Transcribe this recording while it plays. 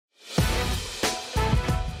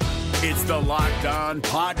It's the Locked On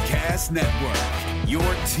Podcast Network, your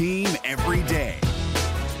team every day.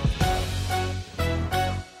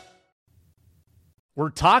 We're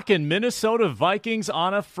talking Minnesota Vikings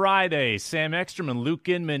on a Friday. Sam Ekstrom and Luke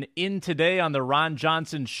Inman in today on the Ron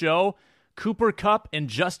Johnson Show. Cooper Kupp and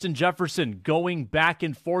Justin Jefferson going back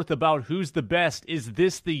and forth about who's the best. Is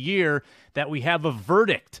this the year that we have a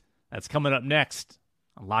verdict? That's coming up next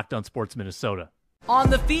on Locked On Sports Minnesota.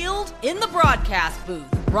 On the field, in the broadcast booth,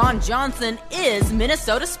 Ron Johnson is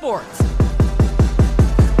Minnesota sports.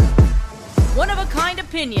 One-of-a-kind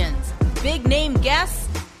opinions, big-name guests,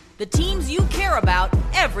 the teams you care about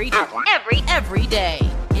every day.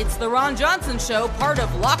 It's the Ron Johnson Show, part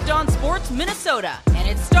of Locked On Sports Minnesota, and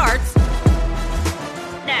it starts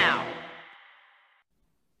now.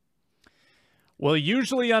 Well,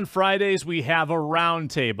 usually on Fridays we have a round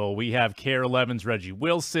table. We have KR11's Reggie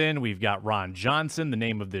Wilson. We've got Ron Johnson, the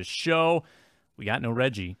name of this show. We got no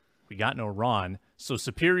Reggie. We got no Ron. So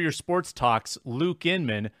Superior Sports Talks, Luke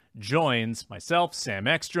Inman joins myself, Sam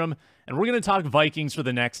Ekstrom, and we're going to talk Vikings for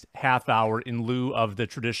the next half hour in lieu of the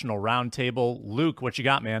traditional round table. Luke, what you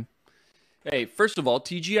got, man? Hey, first of all,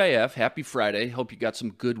 TGIF, happy Friday. Hope you got some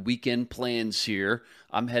good weekend plans here.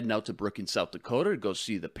 I'm heading out to Brookings, South Dakota to go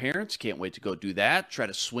see the parents. Can't wait to go do that. Try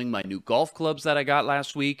to swing my new golf clubs that I got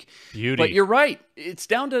last week. Beauty. But you're right. It's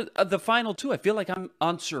down to the final two. I feel like I'm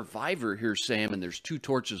on Survivor here, Sam, and there's 2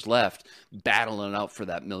 torches left battling out for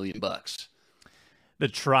that $1 million. The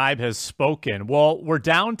tribe has spoken. Well, we're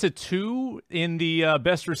down to 2 in the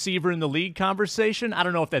best receiver in the league conversation. I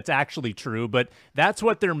don't know if that's actually true, but that's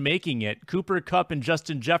what they're making it. Cooper Kupp and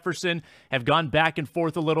Justin Jefferson have gone back and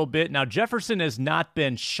forth a little bit. Now, Jefferson has not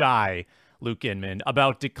been shy, Luke Inman,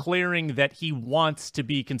 about declaring that he wants to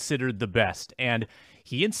be considered the best. And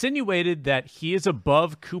he insinuated that he is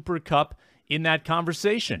above Cooper Kupp in that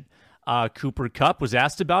conversation. Cooper Kupp was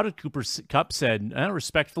asked about it. Cooper Kupp said, I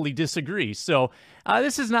respectfully disagree. So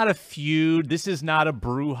this is not a feud. This is not a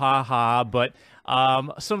brouhaha, but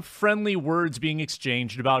some friendly words being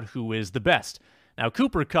exchanged about who is the best. Now,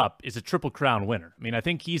 Cooper Kupp is a Triple Crown winner. I mean, I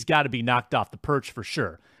think he's got to be knocked off the perch for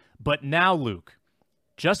sure. But now, Luke,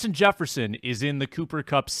 Justin Jefferson is in the Cooper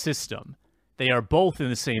Kupp system. They are both in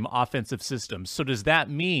the same offensive system. So does that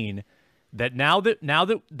mean that now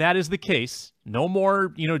that is the case, no more,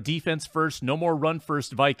 defense first, no more run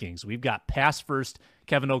first Vikings. We've got pass first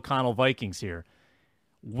Kevin O'Connell Vikings here.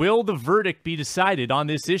 Will the verdict be decided on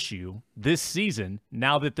this issue this season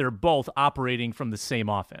now that they're both operating from the same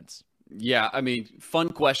offense? Yeah, I mean,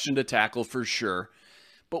 fun question to tackle for sure.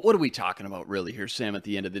 But what are we talking about really here, Sam, at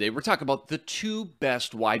the end of the day? We're talking about the 2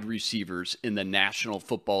 best wide receivers in the National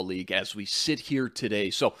Football League as we sit here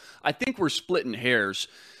today. So I think we're splitting hairs.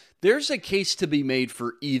 There's a case to be made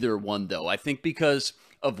for either one, though. I think because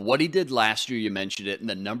of what he did last year, you mentioned it, and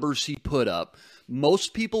the numbers he put up,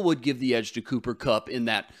 most people would give the edge to Cooper Kupp in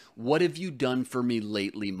that what have you done for me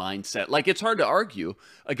lately mindset. Like, it's hard to argue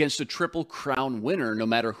against a Triple Crown winner, no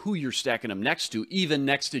matter who you're stacking him next to, even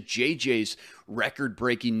next to JJ's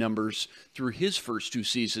record-breaking numbers through his first 2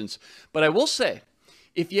 seasons. But I will say,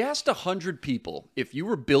 if you asked 100 people, if you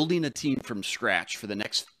were building a team from scratch for the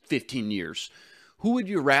next 15 years, who would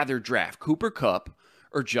you rather draft, Cooper Kupp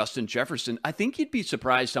or Justin Jefferson? I think you'd be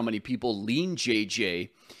surprised how many people lean JJ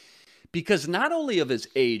because not only of his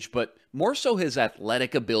age, but more so his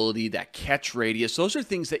athletic ability, that catch radius. Those are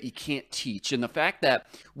things that you can't teach. And the fact that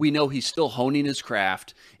we know he's still honing his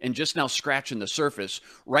craft and just now scratching the surface.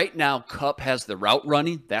 Right now, Kupp has the route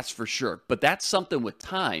running, that's for sure. But that's something with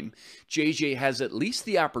time. JJ has at least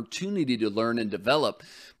the opportunity to learn and develop.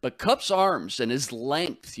 But Kupp's arms and his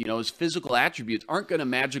length, his physical attributes aren't going to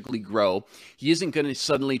magically grow. He isn't going to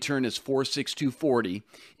suddenly turn his 4.6 240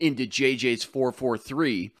 into JJ's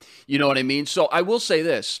 4.43. You know what I mean? So I will say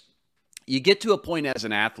this. You get to a point as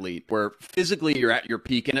an athlete where physically you're at your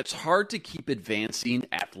peak and it's hard to keep advancing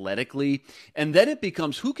athletically. And then it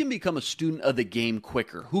becomes who can become a student of the game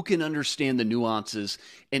quicker, who can understand the nuances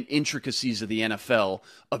and intricacies of the NFL,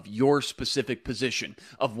 of your specific position,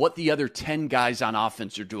 of what the other 10 guys on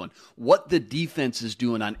offense are doing, what the defense is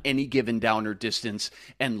doing on any given down or distance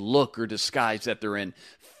and look or disguise that they're in.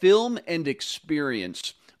 Film and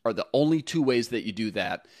experience are the only 2 ways that you do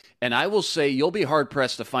that. And I will say you'll be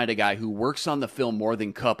hard-pressed to find a guy who works on the film more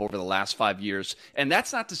than Kupp over the last 5 years. And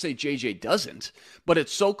that's not to say JJ doesn't, but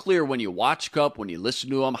it's so clear when you watch Kupp, when you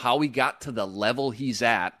listen to him, how he got to the level he's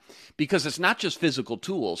at, because it's not just physical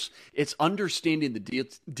tools. It's understanding the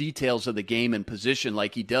details of the game and position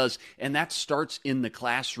like he does, and that starts in the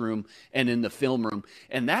classroom and in the film room.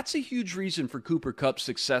 And that's a huge reason for Cooper Kupp's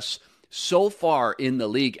success so far in the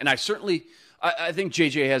league. And I certainly I think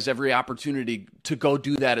JJ has every opportunity to go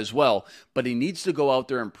do that as well, but he needs to go out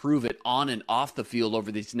there and prove it on and off the field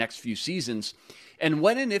over these next few seasons. And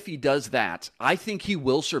when and if he does that, I think he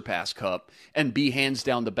will surpass Kupp and be hands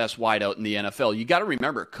down the best wideout in the NFL. You got to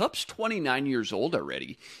remember, Kupp's 29 years old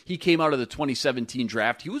already. He came out of the 2017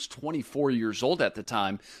 draft. He was 24 years old at the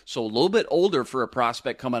time, so a little bit older for a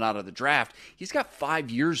prospect coming out of the draft. He's got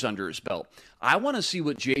 5 years under his belt. I want to see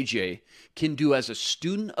what JJ can do as a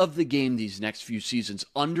student of the game these next few seasons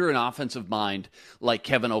under an offensive mind like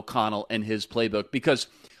Kevin O'Connell and his playbook, because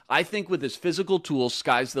I think with his physical tools,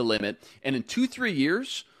 sky's the limit. And in 2-3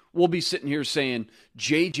 years, we'll be sitting here saying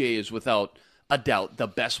JJ is without a doubt the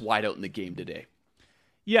best wideout in the game today.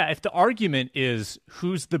 Yeah, if the argument is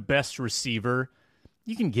who's the best receiver,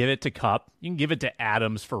 you can give it to Kupp. You can give it to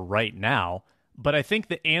Adams for right now. But I think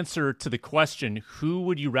the answer to the question, who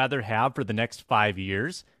would you rather have for the next 5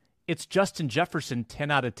 years, it's Justin Jefferson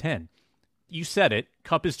 10 out of 10. You said it,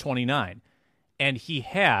 Kupp is 29. And he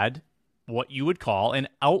had what you would call an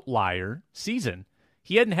outlier season.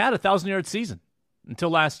 He hadn't had a 1,000-yard season until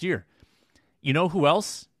last year. You know who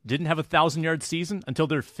else didn't have a 1,000-yard season until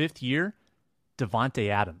their 5th year? Davante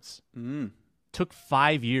Adams. Took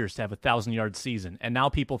 5 years to have a 1,000-yard season, and now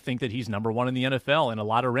people think that he's number one in the NFL in a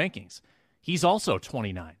lot of rankings. He's also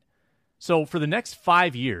 29. So for the next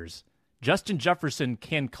 5 years, Justin Jefferson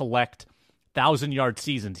can collect 1,000-yard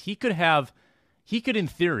seasons. He could, in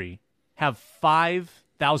theory, have 5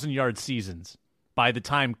 1,000-yard seasons by the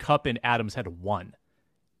time Kupp and Adams had one.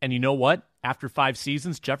 And you know what? After 5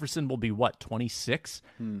 seasons, Jefferson will be, 26?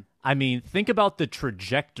 I mean, think about the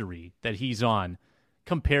trajectory that he's on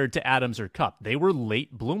compared to Adams or Kupp. They were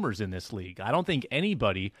late bloomers in this league. I don't think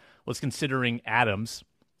anybody was considering Adams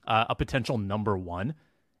a potential number one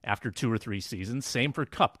after 2 or 3 seasons. Same for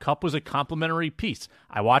Kupp. Kupp was a complimentary piece.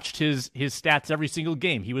 I watched his stats every single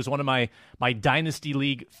game. He was one of my Dynasty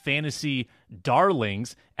League fantasy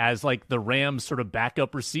darlings as like the Rams sort of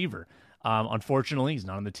backup receiver. Unfortunately, he's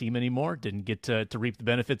not on the team anymore. Didn't get to reap the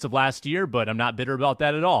benefits of last year, but I'm not bitter about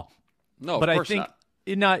that at all. No, but of course not.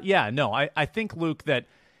 I think, Luke, that,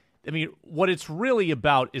 I mean, what it's really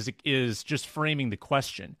about is just framing the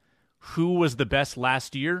question. Who was the best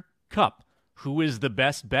last year? Kupp. Who is the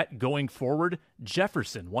best bet going forward?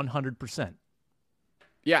 Jefferson, 100%.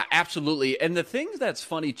 Yeah, absolutely. And the thing that's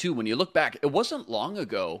funny, too, when you look back, it wasn't long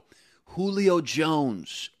ago, Julio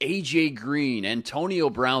Jones, A.J. Green, Antonio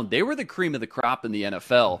Brown, they were the cream of the crop in the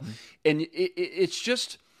NFL. Mm-hmm. And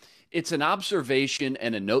it's an observation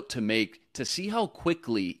and a note to make to see how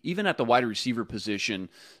quickly, even at the wide receiver position,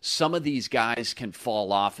 some of these guys can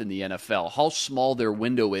fall off in the NFL, how small their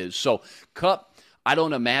window is. So Kupp, I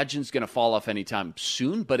don't imagine is going to fall off anytime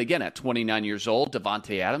soon. But again, at 29 years old,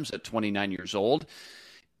 Davante Adams at 29 years old,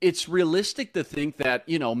 it's realistic to think that,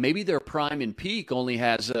 maybe their prime and peak only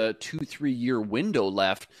has a 2-3 year window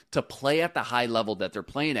left to play at the high level that they're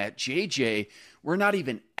playing at. JJ, we're not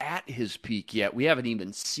even at his peak yet. We haven't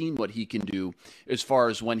even seen what he can do as far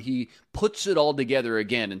as when he puts it all together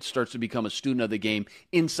again and starts to become a student of the game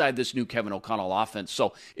inside this new Kevin O'Connell offense.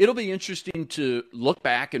 So it'll be interesting to look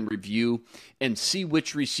back and review and see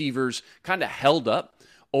which receivers kind of held up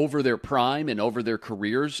over their prime and over their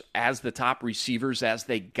careers as the top receivers as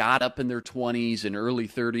they got up in their 20s and early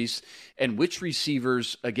 30s, and which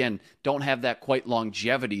receivers, again, don't have that quite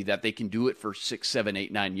longevity that they can do it for 6, 7,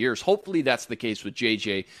 8, 9 years. Hopefully that's the case with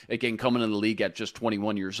JJ, again, coming in the league at just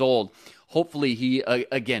 21 years old. Hopefully he,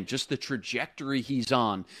 again, just the trajectory he's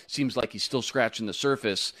on seems like he's still scratching the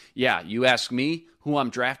surface. Yeah, you ask me who I'm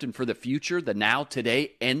drafting for the future, the now,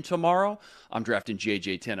 today, and tomorrow, I'm drafting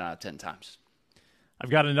JJ 10 out of 10 times. I've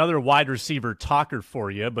got another wide receiver talker for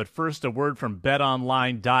you, but first a word from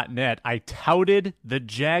betonline.net. I touted the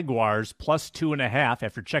Jaguars plus 2.5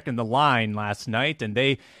 after checking the line last night, and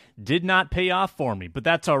they did not pay off for me. But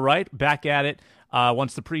that's all right. Back at it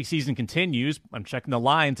once the preseason continues. I'm checking the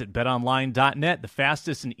lines at betonline.net, the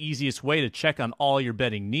fastest and easiest way to check on all your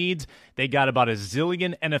betting needs. They got about a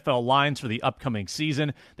zillion NFL lines for the upcoming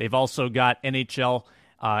season. They've also got NHL,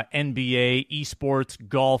 NBA, esports,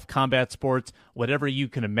 golf, combat sports, whatever you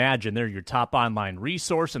can imagine. They're your top online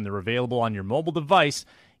resource, and they're available on your mobile device.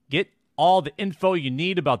 Get all the info you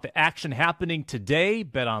need about the action happening today.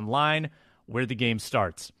 Bet online, where the game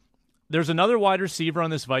starts. There's another wide receiver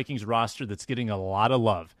on this Vikings roster that's getting a lot of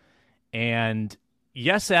love. And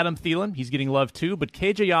yes, Adam Thielen, he's getting love too, but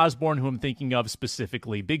KJ Osborn, who I'm thinking of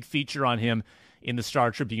specifically, big feature on him in the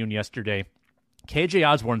Star Tribune yesterday. KJ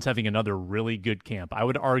Osborn's having another really good camp. I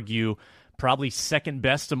would argue probably second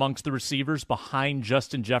best amongst the receivers behind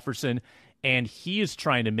Justin Jefferson, and he is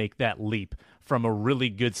trying to make that leap from a really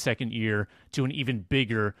good second year to an even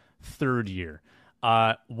bigger third year.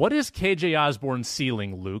 What is KJ Osborn's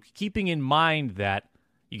ceiling, Luke, keeping in mind that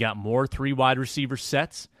you got more 3 wide receiver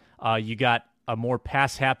sets, you got a more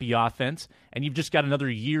pass-happy offense, and you've just got another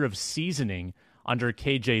year of seasoning under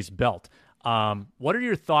KJ's belt. What are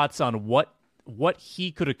your thoughts on what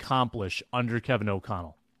he could accomplish under Kevin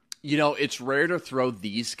O'Connell? You know, it's rare to throw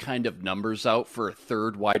these kind of numbers out for a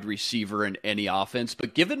third wide receiver in any offense,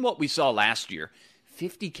 but given what we saw last year,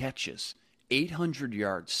 50 catches, 800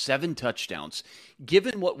 yards, 7 touchdowns,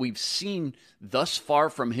 given what we've seen thus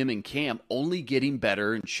far from him in camp, only getting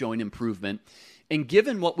better and showing improvement, and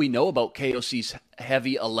given what we know about KOC's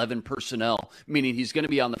heavy 11 personnel, meaning he's going to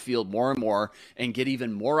be on the field more and more and get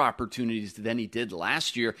even more opportunities than he did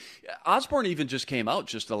last year, Osborn even just came out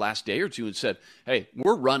just the last day or two and said, hey,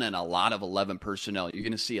 we're running a lot of 11 personnel. You're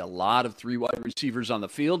going to see a lot of 3 wide receivers on the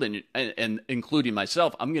field, and including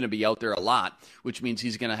myself, I'm going to be out there a lot, which means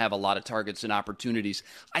he's going to have a lot of targets and opportunities.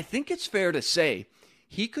 I think it's fair to say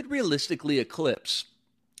he could realistically eclipse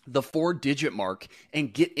the 4-digit mark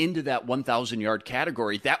and get into that 1,000-yard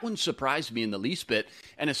category. That one surprised me in the least bit,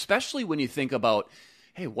 and especially when you think about,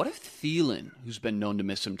 hey, what if Thielen, who's been known to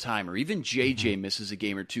miss some time, or even JJ misses a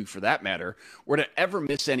game or two for that matter, were to ever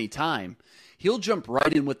miss any time? He'll jump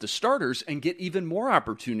right in with the starters and get even more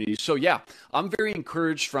opportunities. So yeah, I'm very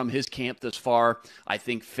encouraged from his camp thus far. I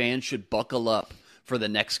think fans should buckle up for the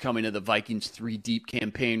next coming of the Vikings 3-deep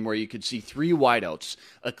campaign, where you could see 3 wideouts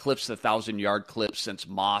eclipse the 1,000-yard clip since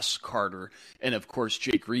Moss, Carter, and of course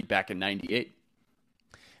Jake Reed back in '98.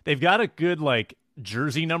 They've got a good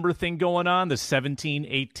jersey number thing going on, the 17,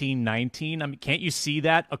 18, 19. I mean, can't you see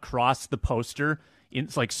that across the poster?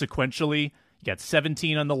 It's sequentially. You got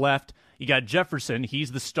 17 on the left. You got Jefferson.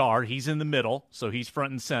 He's the star. He's in the middle, so he's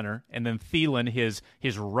front and center. And then Thielen,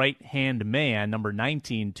 his right-hand man, number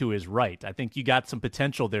 19, to his right. I think you got some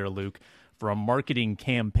potential there, Luke, for a marketing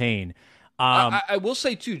campaign. I will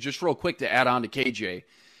say, too, just real quick to add on to KJ,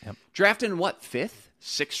 drafting what, 5th,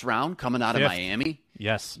 6th round coming out of Miami?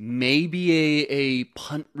 Yes. Maybe a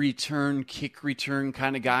punt return, kick return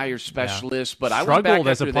kind of guy or specialist. But I struggled went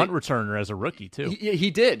back as a punt returner as a rookie, too. He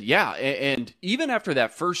did, yeah. And even after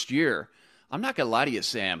that first year, I'm not going to lie to you,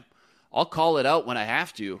 Sam. I'll call it out when I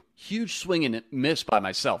have to. Huge swing and miss by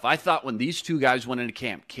myself. I thought when these 2 guys went into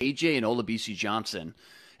camp, KJ and Olabisi Johnson,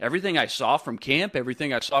 everything I saw from camp,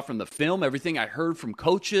 everything I saw from the film, everything I heard from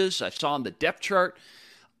coaches, I saw on the depth chart,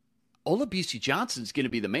 Olabisi Johnson's going to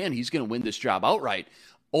be the man. He's going to win this job outright.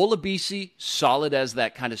 Olabisi, solid as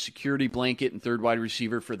that kind of security blanket and third wide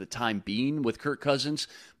receiver for the time being with Kirk Cousins.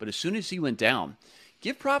 But as soon as he went down,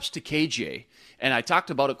 give props to KJ. And I talked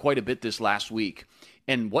about it quite a bit this last week.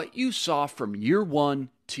 And what you saw from year 1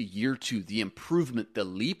 to year 2, the improvement, the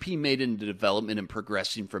leap he made into development and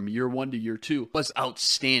progressing from year 1 to year 2 was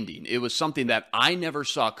outstanding. It was something that I never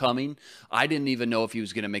saw coming. I didn't even know if he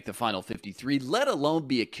was going to make the final 53, let alone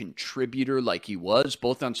be a contributor like he was,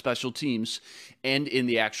 both on special teams and in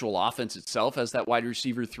the actual offense itself as that wide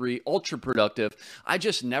receiver 3, ultra productive. I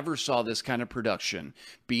just never saw this kind of production.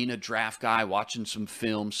 Being a draft guy, watching some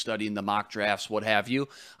film, studying the mock drafts, what have you,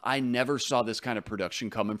 I never saw this kind of production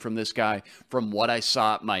coming from this guy from what I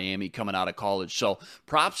saw at Miami coming out of college. So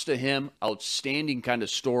props to him. Outstanding kind of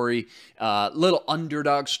story. Little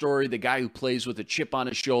underdog story, the guy who plays with a chip on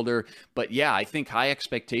his shoulder. But yeah, I think high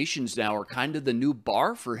expectations now are kind of the new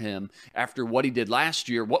bar for him after what he did last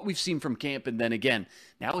year, what we've seen from camp, and then again,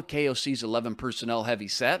 now with KOC's 11 personnel heavy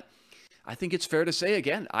set, I think it's fair to say,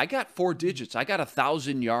 again, I got 4 digits. I got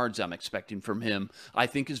 1,000 yards I'm expecting from him. I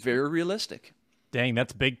think is very realistic. Dang,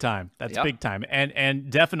 that's big time. That's big time. And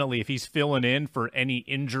definitely if he's filling in for any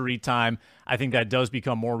injury time, I think that does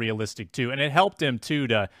become more realistic too. And it helped him too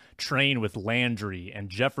to train with Landry and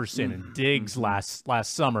Jefferson and Diggs last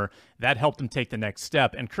summer. That helped him take the next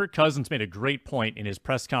step. And Kirk Cousins made a great point in his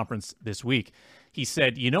press conference this week. He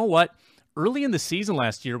said, you know what? Early in the season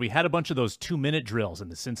last year, we had a bunch of those 2-minute drills in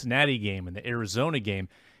the Cincinnati game and the Arizona game,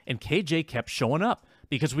 and KJ kept showing up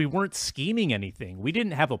because we weren't scheming anything. We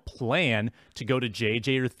didn't have a plan to go to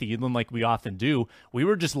JJ or Thielen like we often do. We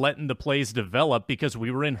were just letting the plays develop because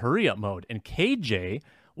we were in hurry-up mode. And KJ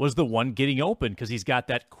was the one getting open because he's got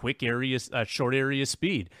that quick area, short area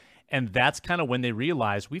speed. And that's kind of when they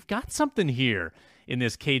realized we've got something here in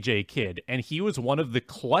this KJ kid. And he was one of the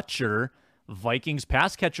clutcher Vikings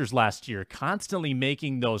pass catchers last year, constantly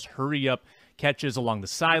making those hurry-up catches along the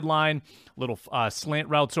sideline, little slant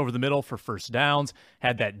routes over the middle for first downs,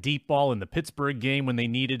 had that deep ball in the Pittsburgh game when they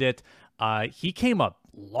needed it. He came up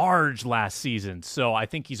large last season, so I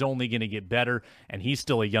think he's only going to get better, and he's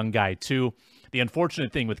still a young guy too. The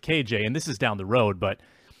unfortunate thing with KJ, and this is down the road, but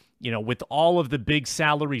with all of the big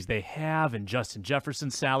salaries they have and Justin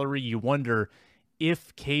Jefferson's salary, you wonder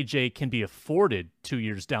if KJ can be afforded 2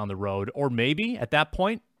 years down the road, or maybe at that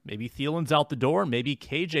point, maybe Thielen's out the door. Maybe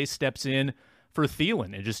KJ steps in for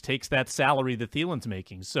Thielen and just takes that salary that Thielen's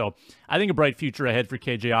making. So I think a bright future ahead for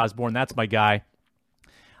KJ Osborn. That's my guy.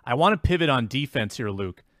 I want to pivot on defense here,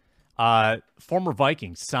 Luke. Former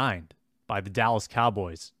Vikings signed by the Dallas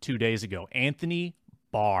Cowboys 2 days ago. Anthony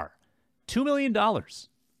Barr, $2 million,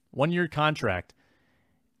 1-year contract.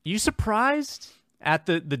 You surprised at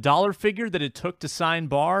the dollar figure that it took to sign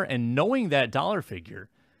Barr? And knowing that dollar figure,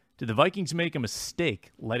 did the Vikings make a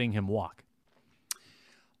mistake letting him walk?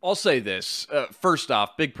 I'll say this. First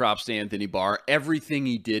off, big props to Anthony Barr. Everything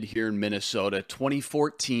he did here in Minnesota,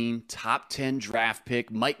 2014, top 10 draft pick,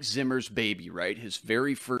 Mike Zimmer's baby, right? His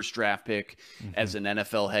very first draft pick as an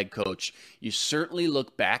NFL head coach. You certainly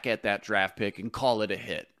look back at that draft pick and call it a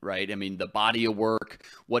hit, right? I mean, the body of work,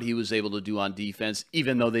 what he was able to do on defense,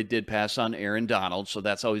 even though they did pass on Aaron Donald, so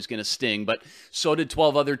that's always going to sting, but so did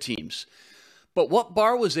 12 other teams. But what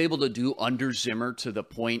Barr was able to do under Zimmer, to the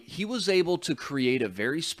point, he was able to create a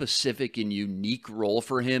very specific and unique role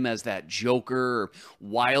for him as that joker or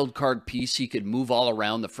wild card piece. He could move all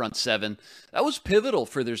around the front seven. That was pivotal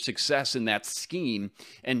for their success in that scheme,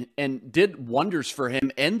 and did wonders for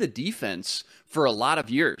him and the defense for a lot of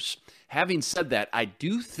years. Having said that, I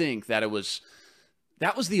do think that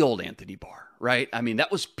that was the old Anthony Barr, right? I mean,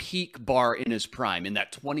 that was peak Barr in his prime, in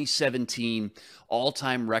that 2017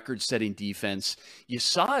 all-time record-setting defense. You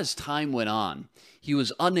saw as time went on, he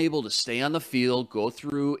was unable to stay on the field, go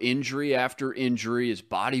through injury after injury. His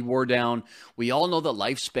body wore down. We all know the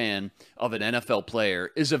lifespan of an NFL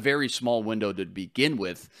player is a very small window to begin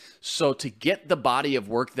with. So to get the body of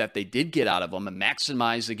work that they did get out of him and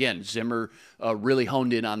maximize, again, Zimmer really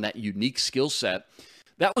honed in on that unique skill set.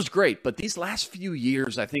 That was great, but these last few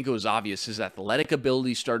years, I think it was obvious his athletic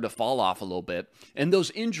ability started to fall off a little bit, and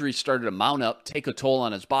those injuries started to mount up, take a toll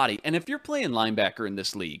on his body. And if you're playing linebacker in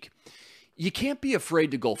this league, you can't be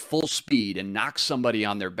afraid to go full speed and knock somebody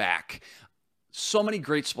on their back. So many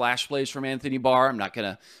great splash plays from Anthony Barr. I'm not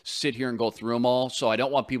going to sit here and go through them all, so I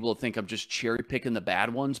don't want people to think I'm just cherry-picking the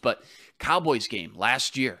bad ones, but Cowboys game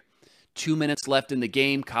last year, 2 minutes left in the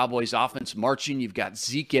game. Cowboys offense marching. You've got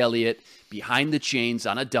Zeke Elliott behind the chains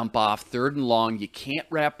on a dump off, 3rd and long. You can't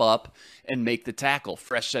wrap up and make the tackle.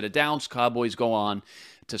 Fresh set of downs. Cowboys go on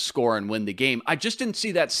to score and win the game. I just didn't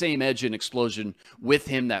see that same edge and explosion with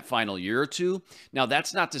him that final year or two. Now,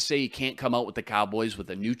 that's not to say he can't come out with the Cowboys with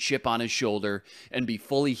a new chip on his shoulder and be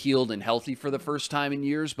fully healed and healthy for the first time in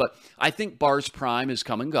years, but I think Barr's prime is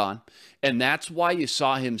come and gone, and that's why you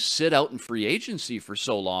saw him sit out in free agency for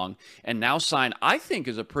so long and now sign, I think,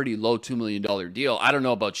 is a pretty low $2 million deal. I don't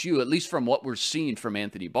know about you, at least from what we're seeing from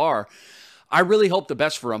Anthony Barr. I really hope the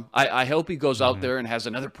best for him. I hope he goes out there and has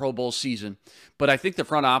another Pro Bowl season. But I think the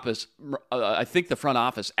front office,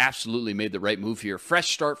 absolutely made the right move here.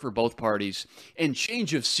 Fresh start for both parties, and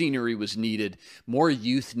change of scenery was needed. More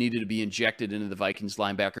youth needed to be injected into the Vikings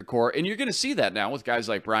linebacker core, and you're going to see that now with guys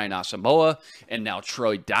like Brian Asamoah and now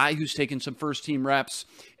Troy Dye, who's taking some first-team reps.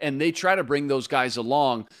 And they try to bring those guys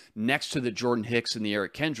along next to the Jordan Hicks and the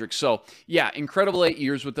Eric Kendricks. So, yeah, incredible 8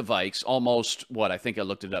 years with the Vikes. Almost, I think I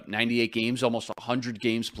looked it up, 98 games, almost 100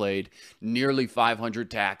 games played, nearly 500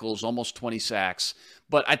 tackles, almost 20 sacks.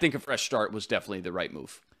 But I think a fresh start was definitely the right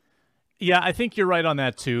move. Yeah, I think you're right on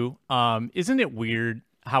that too. Isn't it weird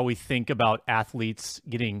how we think about athletes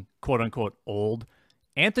getting quote-unquote old?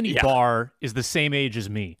 Anthony Barr is the same age as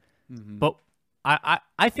me, but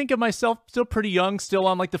I think of myself still pretty young, still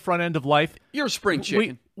on like the front end of life. You're a spring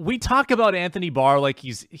chicken. We talk about Anthony Barr like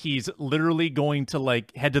he's literally going to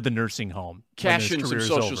like head to the nursing home. Cash in some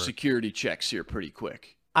Social Security checks here pretty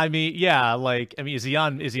quick. I mean, yeah, is he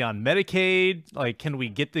on Medicaid? Like, can we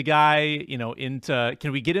get the guy,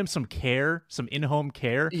 can we get him some care, some in-home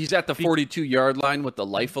care? He's at the 42-yard line with the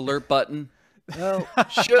life alert button. Oh,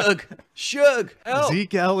 Shug, help.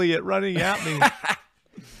 Zeke Elliott running at me.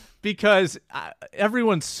 Because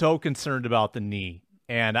everyone's so concerned about the knee,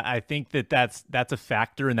 and I think that's a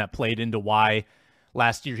factor, and that played into why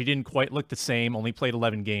last year he didn't quite look the same, only played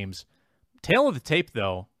 11 games. Tail of the tape,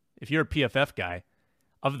 though, if you're a PFF guy,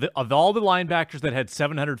 of all the linebackers that had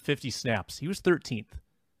 750 snaps, he was 13th.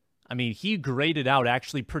 I mean, he graded out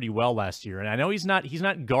actually pretty well last year, and I know he's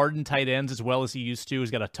not guarding tight ends as well as he used to.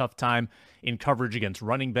 He's got a tough time in coverage against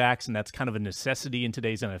running backs, and that's kind of a necessity in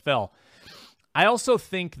today's NFL. I also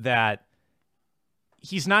think that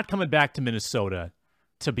he's not coming back to Minnesota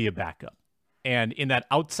to be a backup. And in that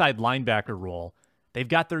outside linebacker role, they've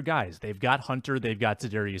got their guys. They've got Hunter. They've got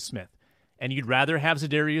Zadarius Smith. And you'd rather have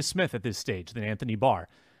Zadarius Smith at this stage than Anthony Barr.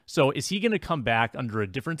 So is he going to come back under a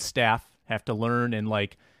different staff, have to learn and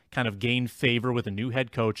like kind of gain favor with a new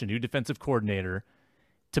head coach, a new defensive coordinator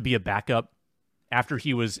to be a backup after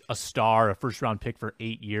he was a star, a first-round pick for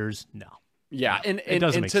 8 years? No. Yeah, and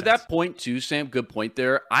to sense. That point too, Sam, good point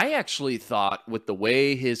there. I actually thought with the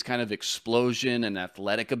way his kind of explosion and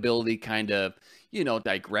athletic ability kind of,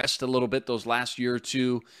 digressed a little bit those last year or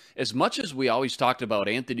two, as much as we always talked about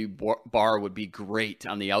Anthony Barr would be great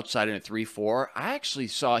on the outside in a 3-4, I actually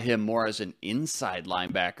saw him more as an inside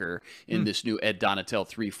linebacker in this new Ed Donatel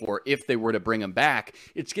 3-4 if they were to bring him back.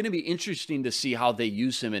 It's going to be interesting to see how they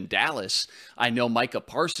use him in Dallas. I know Micah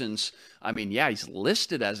Parsons, he's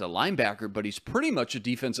listed as a linebacker, but he's pretty much a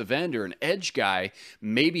defensive end or an edge guy.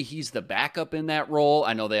 Maybe he's the backup in that role.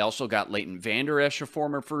 I know they also got Leighton Vander Esch, a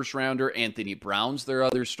former first-rounder. Anthony Brown's their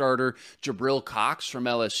other starter. Jabril Cox from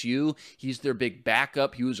LSU, he's their big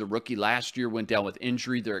backup. He was a rookie last year, went down with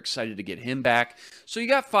injury. They're excited to get him back. So you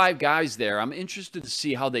got 5 guys there. I'm interested to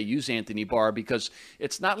see how they use Anthony Barr because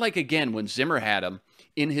it's not like, again, when Zimmer had him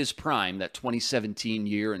in his prime, that 2017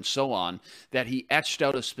 year and so on, that he etched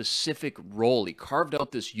out a specific role. He carved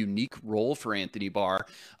out this unique role for Anthony Barr.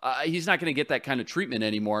 He's not going to get that kind of treatment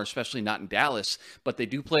anymore, especially not in Dallas, but they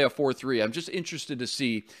do play a 4-3. I'm just interested to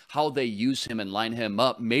see how they use him and line him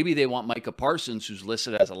up. Maybe they want Micah Parsons, who's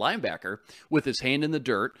listed as a linebacker, with his hand in the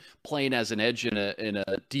dirt, playing as an edge in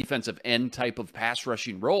a defensive end type of pass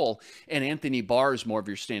rushing role, and Anthony Barr is more of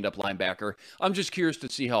your stand-up linebacker. I'm just curious to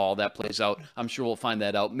see how all that plays out. I'm sure we'll find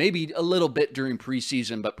that out maybe a little bit during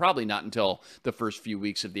preseason, but probably not until the first few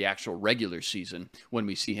weeks of the actual regular season when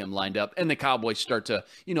we see him lined up and the Cowboys start to,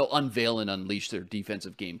 unveil and unleash their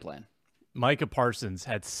defensive game plan. Micah Parsons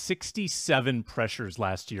had 67 pressures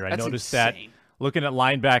last year. I noticed insane. That looking at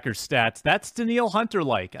linebacker stats. That's Danielle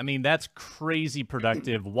Hunter-like. That's crazy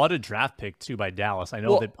productive. What a draft pick, too, by Dallas. I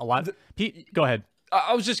know that a lot. Pete, go ahead.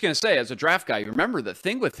 I was just going to say, as a draft guy, remember the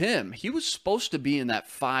thing with him, he was supposed to be in that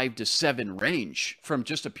 5 to 7 range from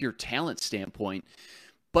just a pure talent standpoint.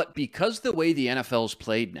 But because the way the NFL's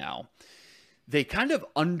played now, they kind of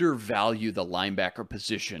undervalue the linebacker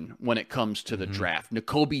position when it comes to the draft.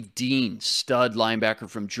 Nakobe Dean, stud linebacker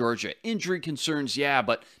from Georgia. Injury concerns, yeah,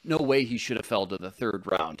 but no way he should have fell to the 3rd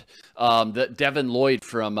round. Devin Lloyd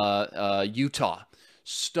from Utah,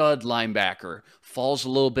 stud linebacker, falls a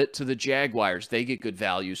little bit to the Jaguars. They get good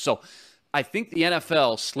value. So I think the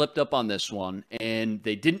NFL slipped up on this one, and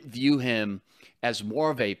they didn't view him as more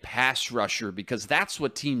of a pass rusher because that's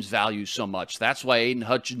what teams value so much. That's why Aiden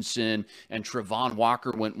Hutchinson and Travon Walker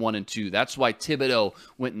went 1 and 2. That's why Thibodeau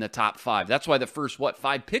went in the top 5. That's why the first,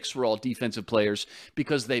 5 picks were all defensive players,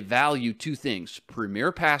 because they value 2 things: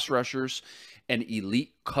 premier pass rushers and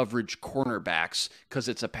elite coverage cornerbacks, because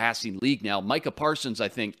it's a passing league now. Micah Parsons, I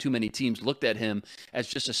think too many teams looked at him as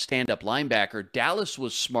just a stand-up linebacker. Dallas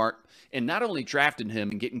was smart and not only drafting him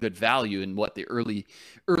and getting good value in the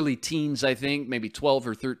early teens, I think, maybe 12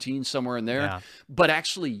 or 13, somewhere in there, but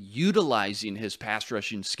actually utilizing his pass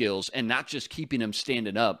rushing skills and not just keeping him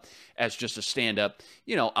standing up as just a stand-up,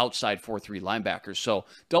 outside 4-3 linebacker. So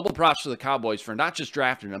double props to the Cowboys for not just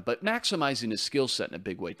drafting him, but maximizing his skill set in a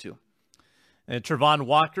big way too. And Travon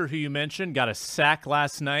Walker, who you mentioned, got a sack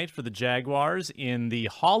last night for the Jaguars in the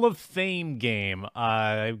Hall of Fame game.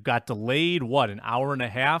 Got delayed, an hour and a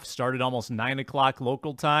half, started almost 9 o'clock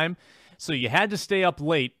local time. So you had to stay up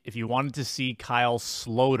late if you wanted to see Kyle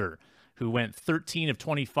Sloter, who went 13 of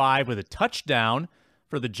 25 with a touchdown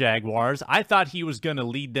for the Jaguars. I thought he was going to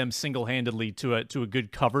lead them single-handedly to a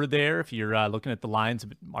good cover there if you're looking at the lines,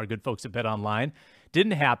 our good folks at Bet Online.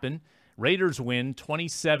 Didn't happen. Raiders win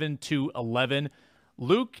 27-11.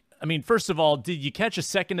 Luke, first of all, did you catch a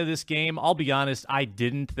second of this game? I'll be honest, I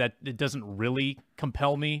didn't. That it doesn't really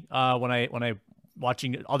compel me when I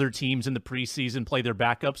watching other teams in the preseason play their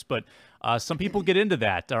backups, but some people get into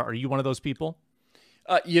that. Are you one of those people?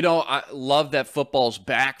 I love that football's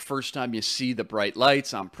back. First time you see the bright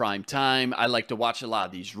lights on prime time. I like to watch a lot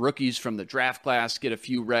of these rookies from the draft class get a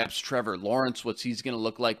few reps. Trevor Lawrence, what's he's going to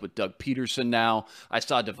look like with Doug Peterson now. I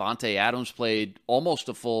saw Devontae Adams played almost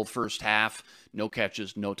a full first half. No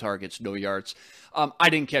catches, no targets, no yards. I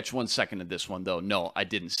didn't catch 1 second of this one, though. No, I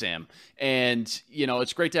didn't, Sam. And,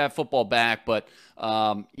 it's great to have football back, but,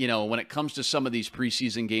 when it comes to some of these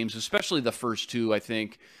preseason games, especially the first 2, I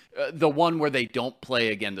think, the one where they don't play,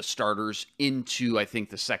 again, the starters into, I think,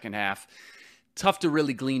 the second half, tough to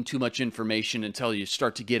really glean too much information until you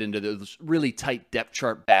start to get into those really tight depth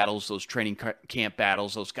chart battles, those training camp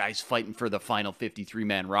battles, those guys fighting for the final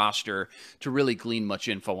 53-man roster to really glean much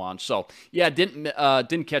info on. So, yeah,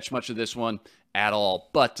 didn't catch much of this one at all,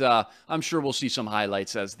 but I'm sure we'll see some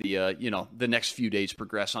highlights as the next few days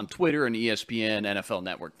progress on Twitter and ESPN, NFL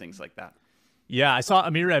Network, things like that. Yeah, I saw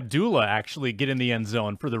Amir Abdullah actually get in the end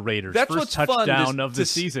zone for the Raiders. That's first what's touchdown fun of the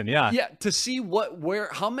season. Yeah, to see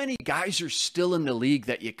how many guys are still in the league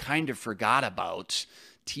that you kind of forgot about.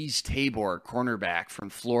 Tease Tabor, cornerback from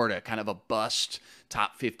Florida, kind of a bust,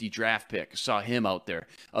 top 50 draft pick. Saw him out there.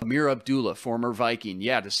 Amir Abdullah, former Viking.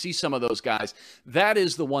 Yeah, to see some of those guys, that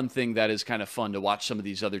is the one thing that is kind of fun to watch some of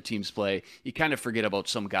these other teams play. You kind of forget about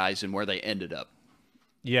some guys and where they ended up.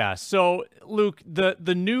 Yeah, so, Luke, the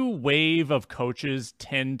new wave of coaches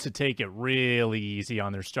tend to take it really easy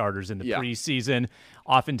on their starters in the preseason,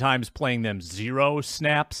 oftentimes playing them 0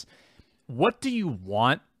 snaps. What do you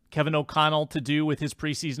want Kevin O'Connell to do with his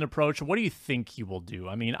preseason approach? What do you think he will do?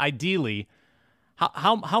 I mean, ideally,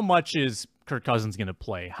 how much is Kirk Cousins going to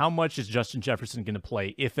play? How much is Justin Jefferson going to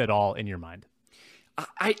play, if at all, in your mind?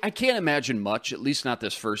 I can't imagine much, at least not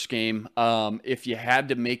this first game. If you had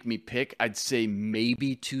to make me pick, I'd say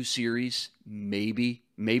maybe 2 series, maybe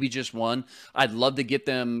just 1. I'd love to get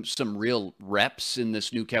them some real reps in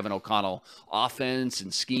this new Kevin O'Connell offense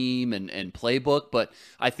and scheme and playbook. But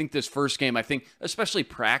I think this first game, especially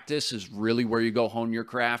practice is really where you go hone your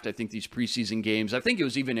craft. I think these preseason games, I think it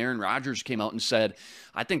was even Aaron Rodgers came out and said,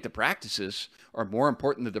 I think the practices are more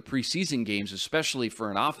important than the preseason games, especially for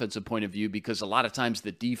an offensive point of view, because a lot of times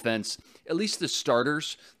the defense, at least the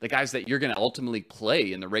starters, the guys that you're going to ultimately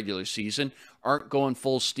play in the regular season, aren't going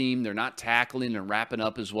full steam. They're not tackling and wrapping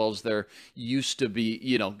up as well as they're used to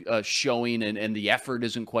be, showing, and the effort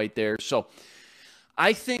isn't quite there. So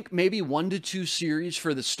I think maybe 1 to 2 series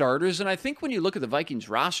for the starters. And I think when you look at the Vikings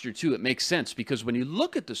roster too, it makes sense, because when you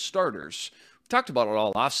look at the starters, we talked about it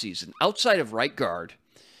all offseason, outside of right guard,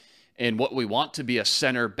 and what we want to be a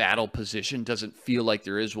center battle position doesn't feel like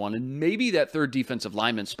there is one. And maybe that third defensive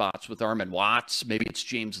lineman spots with Armon Watts. Maybe it's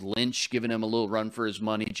James Lynch giving him a little run for his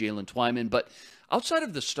money, Jalen Twyman. But outside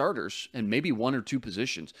of the starters and maybe 1 or 2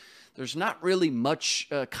 positions, there's not really much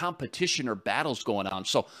competition or battles going on.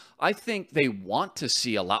 So I think they want to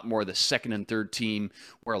see a lot more of the second and third team,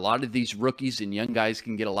 where a lot of these rookies and young guys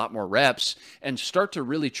can get a lot more reps and start to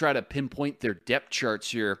really try to pinpoint their depth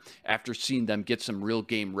charts here after seeing them get some real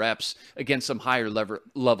game reps against some higher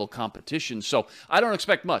level competition. So I don't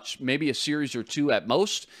expect much, maybe a series or 2 at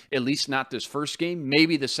most, at least not this first game.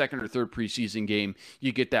 Maybe the second or third preseason game,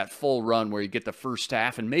 you get that full run where you get the first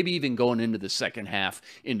half and maybe even going into the second half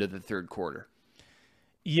into the third quarter.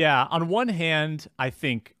 Yeah, on one hand, I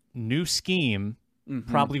think new scheme,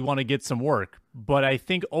 probably want to get some work, but I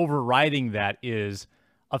think overriding that is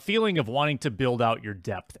a feeling of wanting to build out your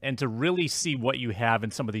depth and to really see what you have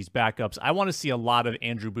in some of these backups. I want to see a lot of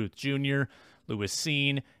Andrew Booth Jr., Lewis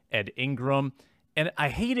Seen, Ed Ingram, and I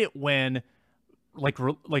hate it when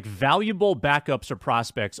like valuable backups or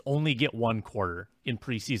prospects only get 1 quarter in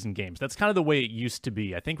preseason games. That's kind of the way it used to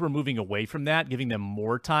be. I think we're moving away from that, giving them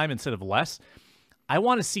more time instead of less. I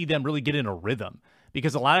want to see them really get in a rhythm,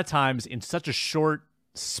 because a lot of times in such a short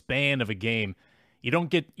span of a game, you don't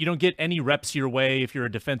get any reps your way if you're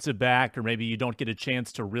a defensive back, or maybe you don't get a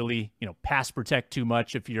chance to really, pass protect too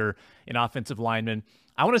much if you're an offensive lineman.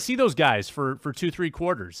 I want to see those guys for 2-3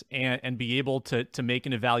 quarters and be able to make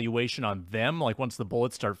an evaluation on them, like once the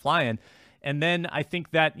bullets start flying. And then I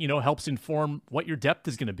think that, helps inform what your depth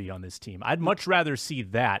is going to be on this team. I'd much rather see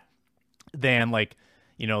that than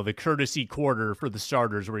the courtesy quarter for the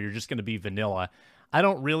starters where you're just going to be vanilla. I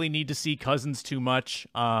don't really need to see Cousins too much.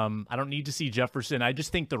 I don't need to see Jefferson. I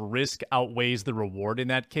just think the risk outweighs the reward in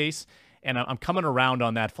that case. And I'm coming around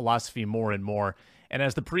on that philosophy more and more. And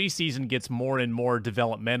as the preseason gets more and more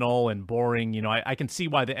developmental and boring, I can see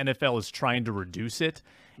why the NFL is trying to reduce it.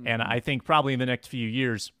 And I think probably in the next few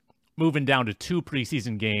years, moving down to 2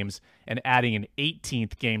 preseason games and adding an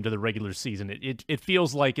 18th game to the regular season, it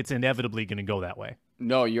feels like it's inevitably going to go that way.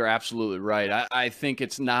 No, you're absolutely right. I think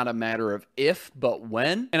it's not a matter of if, but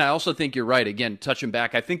when. And I also think you're right. Again, touching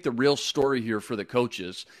back, I think the real story here for the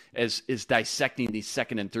coaches is dissecting these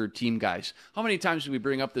second and third team guys. How many times do we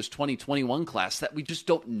bring up this 2021 class that we just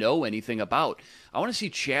don't know anything about? I want to see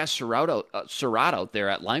Chaz Surratt out there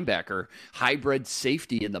at linebacker, hybrid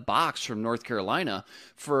safety in the box from North Carolina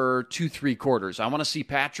for 2-3 quarters. I want to see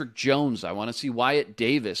Patrick Jones. I want to see Wyatt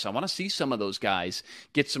Davis. I want to see some of those guys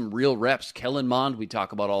get some real reps. Kellen Mond, we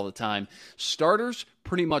talk about all the time. Starters,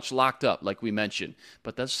 pretty much locked up, like we mentioned.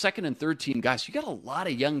 But the second and third team guys, you got a lot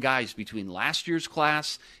of young guys between last year's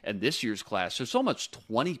class and this year's class. There's almost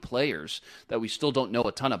 20 players that we still don't know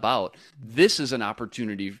a ton about. This is an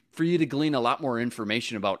opportunity for you to glean a lot more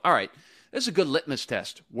information about, all right, this is a good litmus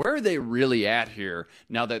test. Where are they really at here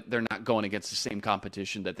now that they're not going against the same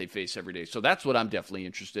competition that they face every day? So that's what I'm definitely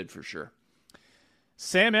interested for sure.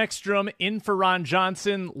 Sam Ekstrom in for Ron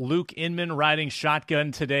Johnson, Luke Inman riding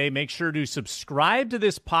shotgun today. Make sure to subscribe to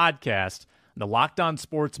this podcast, the Locked On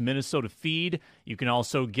Sports Minnesota feed. You can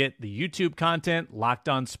also get the YouTube content, Locked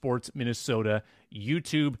On Sports Minnesota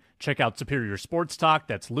YouTube. Check out Superior Sports Talk.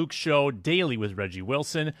 That's Luke's show daily with Reggie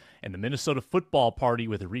Wilson, and the Minnesota Football Party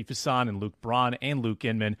with Arif Hassan and Luke Braun and Luke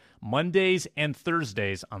Inman, Mondays and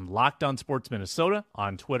Thursdays on Locked On Sports Minnesota,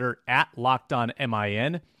 on Twitter at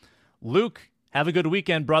LockedOnMIN. Luke, have a good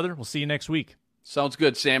weekend, brother. We'll see you next week. Sounds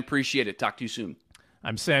good, Sam. Appreciate it. Talk to you soon.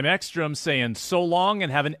 I'm Sam Ekstrom saying so long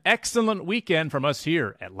and have an excellent weekend from us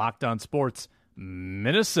here at Locked On Sports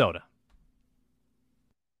Minnesota.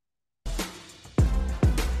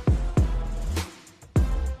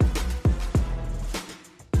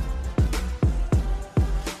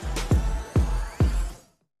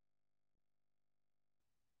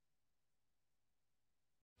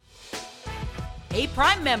 Hey,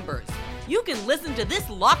 Prime members, you can listen to this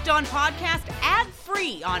Locked On podcast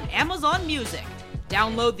ad-free on Amazon Music.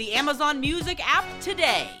 Download the Amazon Music app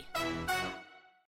today.